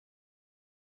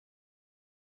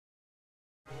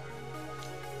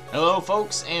Hello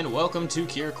folks, and welcome to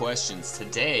Cura Questions.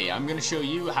 Today I'm going to show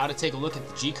you how to take a look at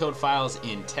the G-code files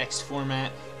in text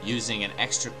format using an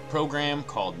extra program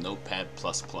called Notepad++.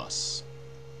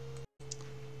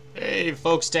 Hey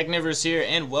folks, Technivorous here,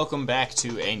 and welcome back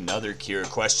to another Cura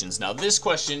Questions. Now this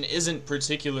question isn't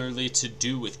particularly to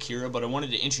do with Cura, but I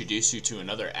wanted to introduce you to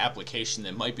another application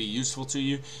that might be useful to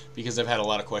you because I've had a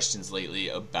lot of questions lately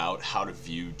about how to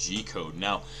view G-code.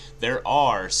 Now there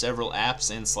are several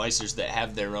apps and slicers that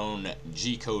have their own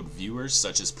G-code viewers,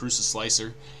 such as Prusa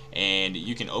Slicer, and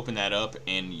you can open that up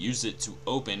and use it to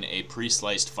open a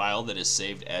pre-sliced file that is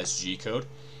saved as G-code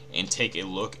and take a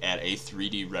look at a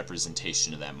 3D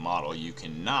representation of that model. You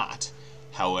cannot,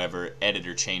 however, edit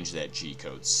or change that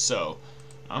G-code. So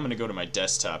I'm going to go to my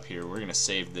desktop here. We're going to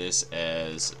save this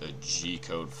as a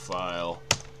G-code file,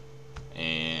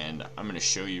 and I'm going to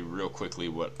show you real quickly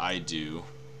what I do.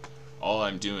 All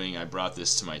I'm doing, I brought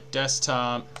this to my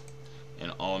desktop,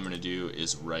 and all I'm going to do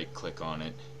is right click on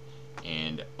it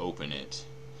and open it.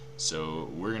 So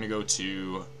we're going to go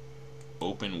to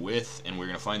Open With, and we're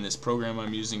going to find this program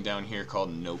I'm using down here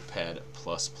called Notepad++,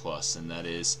 and that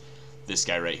is this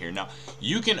guy right here. Now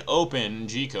you can open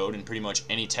G-code in pretty much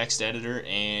any text editor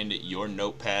and your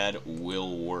Notepad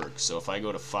will work. So if I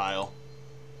go to File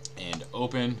and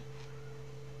Open,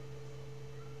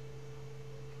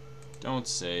 don't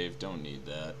save, don't need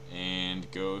that,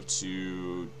 and go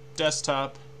to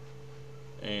Desktop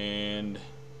and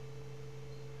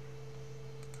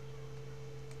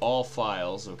all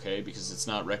files, okay, because it's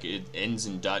not it ends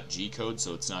in .g-code,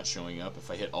 so it's not showing up.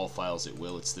 If I hit all files, it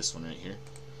will. It's this one right here.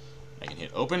 I can hit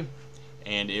open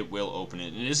and it will open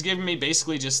it, and it's giving me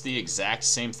basically just the exact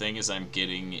same thing as I'm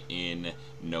getting in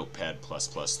Notepad++.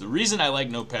 The reason I like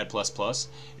Notepad++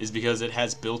 is because it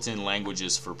has built-in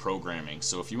languages for programming.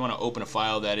 So if you want to open a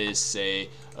file that is, say,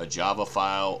 a Java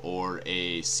file or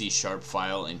a C#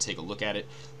 file and take a look at it,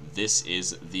 this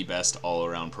is the best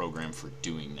all-around program for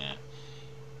doing that.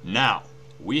 Now,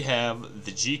 we have the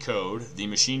G-code, the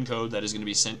machine code that is going to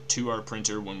be sent to our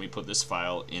printer when we put this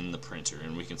file in the printer.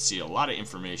 And we can see a lot of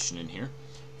information in here,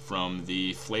 from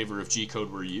the flavor of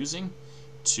G-code we're using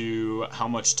to how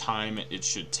much time it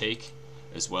should take,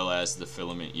 as well as the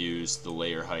filament used, the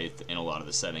layer height, and a lot of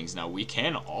the settings. Now, we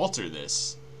can alter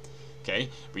this, okay,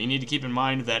 but you need to keep in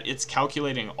mind that it's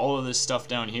calculating all of this stuff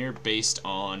down here based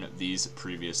on these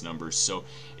previous numbers. So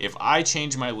if I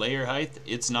change my layer height,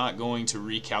 it's not going to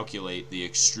recalculate the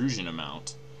extrusion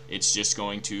amount. It's just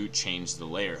going to change the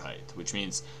layer height, which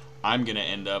means I'm going to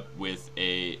end up with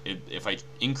if I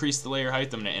increase the layer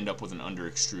height, I'm going to end up with an under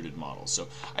extruded model. So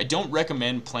I don't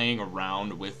recommend playing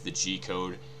around with the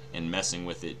G-code and messing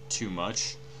with it too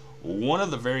much. One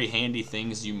of the very handy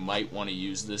things you might want to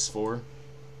use this for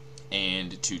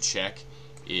and to check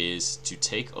is to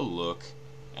take a look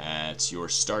at your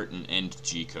start and end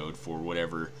G-code for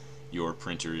whatever your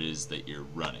printer is that you're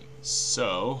running.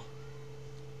 So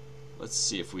let's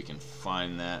see if we can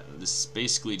find that. This is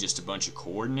basically just a bunch of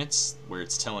coordinates where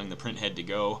it's telling the print head to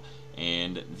go,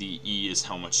 and the E is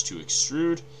how much to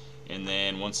extrude, and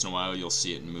then once in a while you'll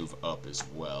see it move up as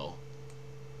well.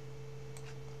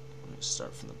 I'm going to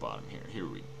start from the bottom here. Here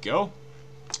we go.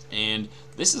 And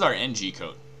this is our end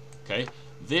G-code. Okay,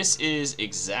 this is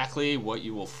exactly what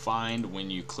you will find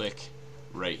when you click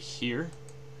right here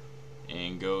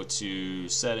and go to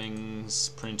Settings,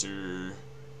 Printer,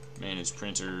 Manage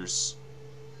Printers,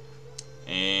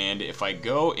 and if I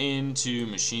go into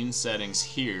Machine Settings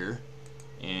here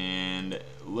and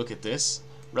look at this,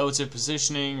 Relative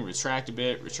Positioning, Retract a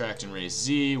bit, Retract and Raise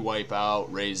Z, Wipe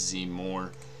Out, Raise Z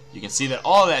more, you can see that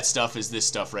all of that stuff is this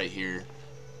stuff right here.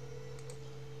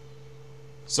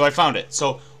 So I found it.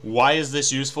 So why is this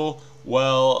useful?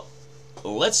 Well,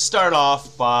 let's start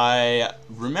off by,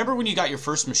 remember when you got your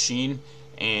first machine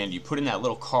and you put in that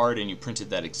little card and you printed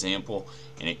that example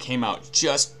and it came out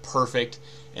just perfect,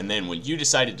 and then when you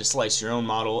decided to slice your own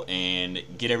model and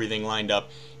get everything lined up,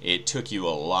 it took you a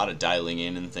lot of dialing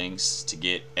in and things to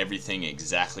get everything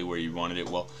exactly where you wanted it.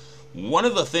 Well, one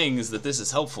of the things that this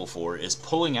is helpful for is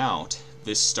pulling out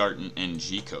this start and end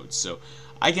G-code. So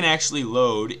I can actually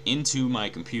load into my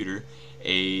computer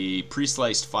a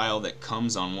pre-sliced file that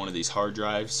comes on one of these hard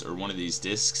drives or one of these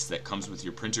disks that comes with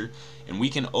your printer, and we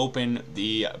can open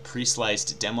the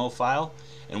pre-sliced demo file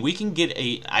and we can get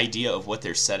an idea of what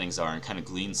their settings are and kind of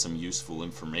glean some useful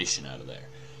information out of there.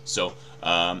 So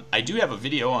I do have a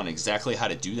video on exactly how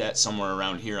to do that somewhere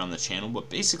around here on the channel,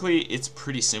 but basically it's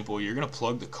pretty simple. You're going to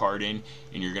plug the card in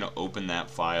and you're going to open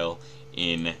that file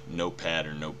in Notepad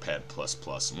or Notepad++.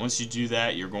 And once you do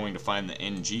that, you're going to find the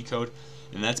end G-code,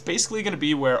 and that's basically going to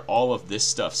be where all of this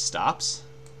stuff stops.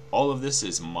 All of this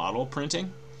is model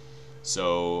printing.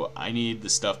 So I need the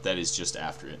stuff that is just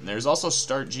after it. And there's also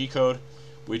start G-code,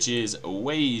 which is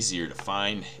way easier to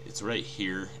find. It's right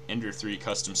here, Ender 3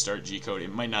 custom start G-code.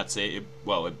 It might not say,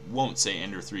 well, it won't say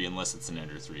Ender 3 unless it's an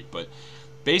Ender 3. But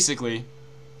basically,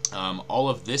 all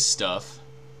of this stuff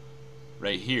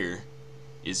right here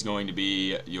is going to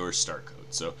be your start code.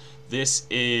 So this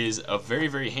is a very,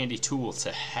 very handy tool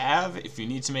to have. If you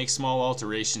need to make small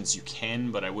alterations, you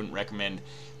can, but I wouldn't recommend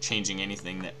changing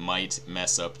anything that might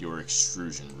mess up your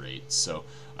extrusion rate. So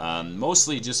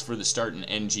mostly just for the start and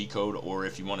end G code, or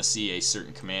if you want to see a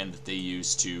certain command that they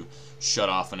use to shut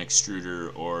off an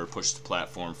extruder or push the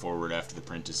platform forward after the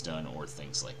print is done, or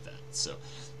things like that. So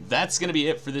that's going to be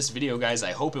it for this video, guys.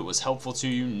 I hope it was helpful to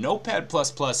you. Notepad++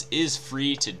 is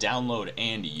free to download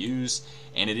and use,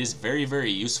 and it is very,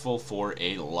 very useful for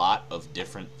a lot of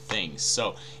different things.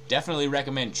 So definitely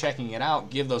recommend checking it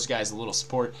out. Give those guys a little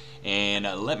support, and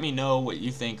let me know what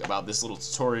you think about this little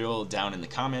tutorial down in the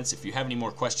comments. If you have any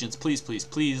more questions, please, please,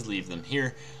 please leave them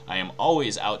here. I am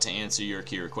always out to answer your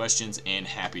Cura questions and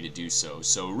happy to do so.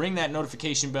 So ring that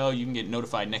notification bell. You can get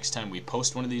notified next time we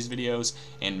post one of these videos,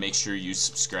 and make sure you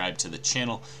subscribe to the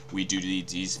channel. We do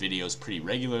these videos pretty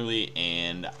regularly,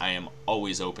 and I am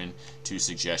always open to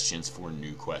suggestions for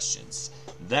new questions.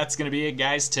 That's going to be it,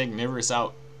 guys. Technivorous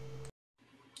out.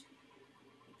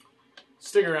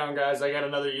 Stick around, guys. I got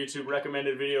another YouTube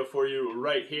recommended video for you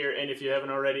right here, and if you haven't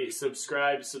already,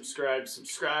 subscribe.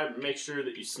 Make sure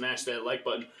that you smash that like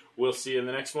button. We'll see you in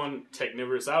the next one.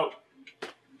 Technivorous out.